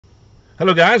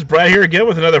Hello guys, Brad here again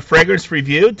with another fragrance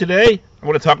review. Today I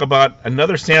want to talk about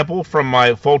another sample from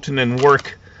my Fulton and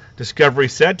Roark Discovery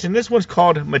set, and this one's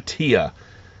called Matia,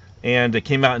 and it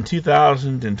came out in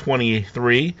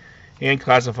 2023 and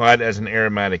classified as an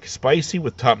aromatic spicy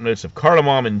with top notes of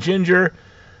cardamom and ginger,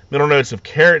 middle notes of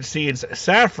carrot seeds,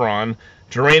 saffron,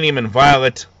 geranium and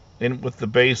violet, and with the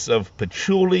base of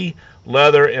patchouli,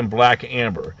 leather, and black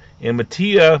amber. And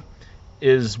Matia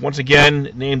is once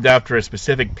again named after a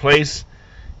specific place.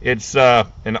 It's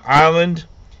an island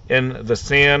in the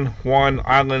San Juan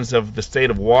Islands of the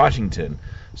state of Washington.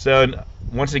 So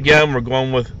once again, we're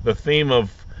going with the theme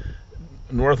of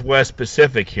Northwest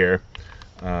Pacific here.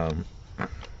 And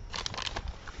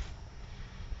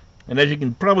as you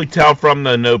can probably tell from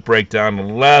the note breakdown, the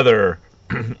leather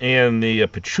and the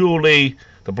patchouli,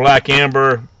 the black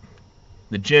amber,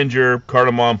 the ginger,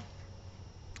 cardamom.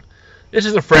 This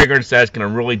is a fragrance that's going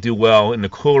to really do well in the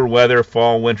cooler weather,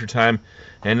 fall, winter time.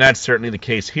 And that's certainly the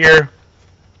case here.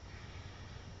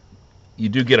 You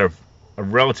do get a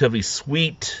relatively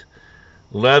sweet,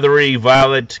 leathery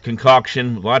violet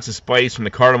concoction. Lots of spice from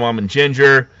the cardamom and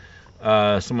ginger.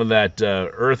 Some of that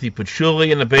earthy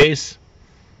patchouli in the base.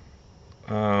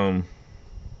 That's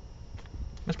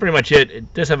pretty much it.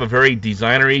 It does have a very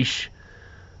designer-ish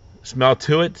smell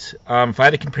to it. If I had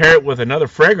to compare it with another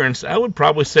fragrance, I would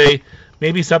probably say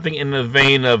maybe something in the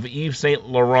vein of Yves Saint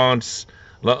Laurent's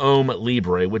L'Homme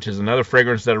Libre, which is another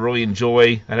fragrance that I really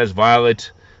enjoy. That has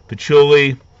violet,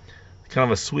 patchouli, kind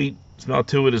of a sweet smell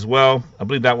to it as well. I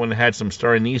believe that one had some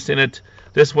star anise in it.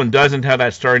 This one doesn't have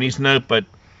that star anise note, but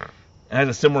it has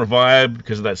a similar vibe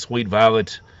because of that sweet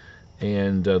violet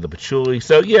and the patchouli.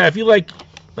 So yeah, if you like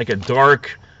a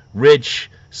dark,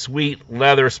 rich, sweet,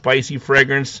 leather, spicy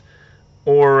fragrance,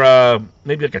 or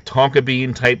maybe like a tonka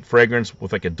bean type fragrance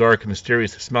with like a dark,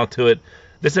 mysterious smell to it.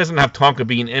 This doesn't have tonka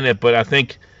bean in it, but I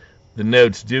think the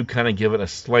notes do kind of give it a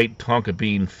slight tonka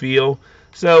bean feel.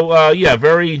 So yeah,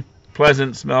 very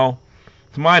pleasant smell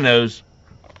to my nose.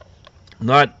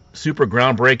 Not super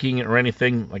groundbreaking or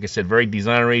anything. Like I said, very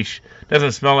designer-ish.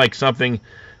 Doesn't smell like something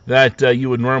that you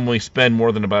would normally spend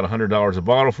more than about $100 a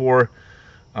bottle for.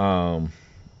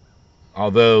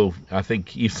 Although I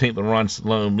think Yves Saint Laurent's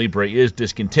L'Homme Libre is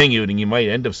discontinued, and you might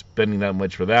end up spending that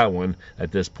much for that one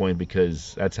at this point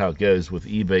because that's how it goes with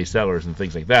eBay sellers and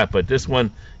things like that. But this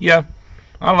one, yeah,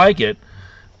 I like it.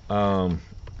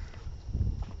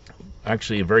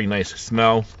 Actually, a very nice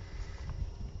smell,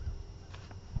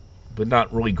 but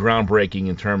not really groundbreaking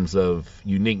in terms of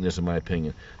uniqueness, in my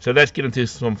opinion. So let's get into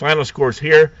some final scores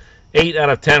here. 8 out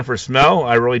of 10 for smell.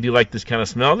 I really do like this kind of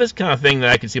smell. This kind of thing that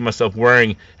I can see myself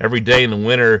wearing every day in the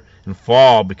winter and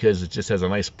fall because it just has a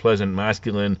nice, pleasant,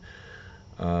 masculine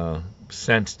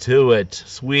scent to it.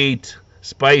 Sweet,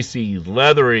 spicy,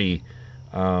 leathery,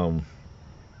 ambery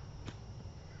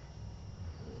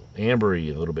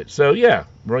a little bit. So yeah,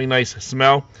 really nice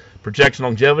smell. Projection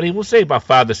longevity, we'll say about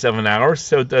 5 to 7 hours.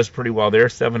 So it does pretty well there.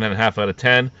 7.5 out of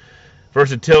 10.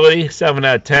 Versatility, 7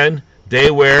 out of 10. Day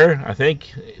wear, I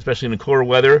think, especially in the cooler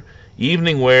weather.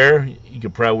 Evening wear, you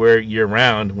could probably wear it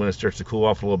year-round when it starts to cool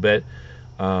off a little bit.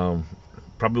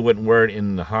 Probably wouldn't wear it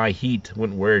in the high heat.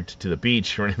 Wouldn't wear it to the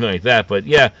beach or anything like that. But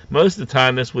yeah, most of the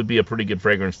time, this would be a pretty good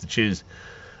fragrance to choose.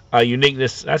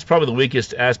 Uniqueness, that's probably the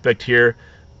weakest aspect here.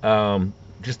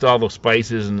 Just all those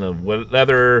spices and the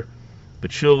leather,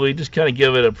 patchouli, just kind of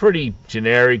give it a pretty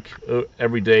generic,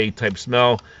 everyday type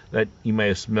smell that you may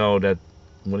have smelled at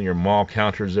one of your mall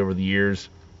counters over the years.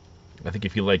 I think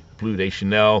if you like Bleu de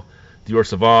Chanel, Dior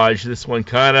Sauvage, this one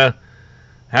kind of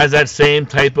has that same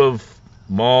type of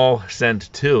mall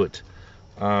scent to it.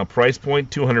 Price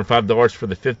point, $205 for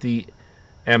the 50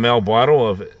 ml bottle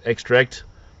of extract.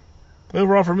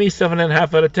 Overall for me,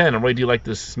 7.5 out of 10. I really do like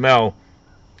this smell.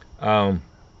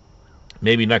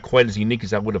 Maybe not quite as unique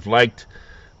as I would have liked.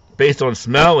 Based on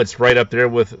smell, it's right up there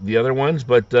with the other ones,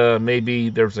 but maybe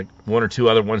there's like 1 or 2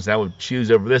 other ones that I would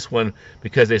choose over this one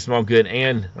because they smell good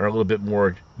and are a little bit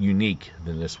more unique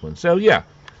than this one. So yeah,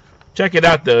 check it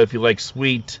out though if you like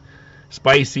sweet,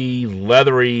 spicy,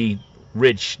 leathery,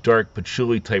 rich, dark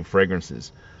patchouli type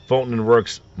fragrances. Fulton and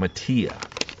Roark's Matia.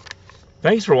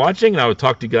 Thanks for watching, and I will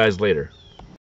talk to you guys later.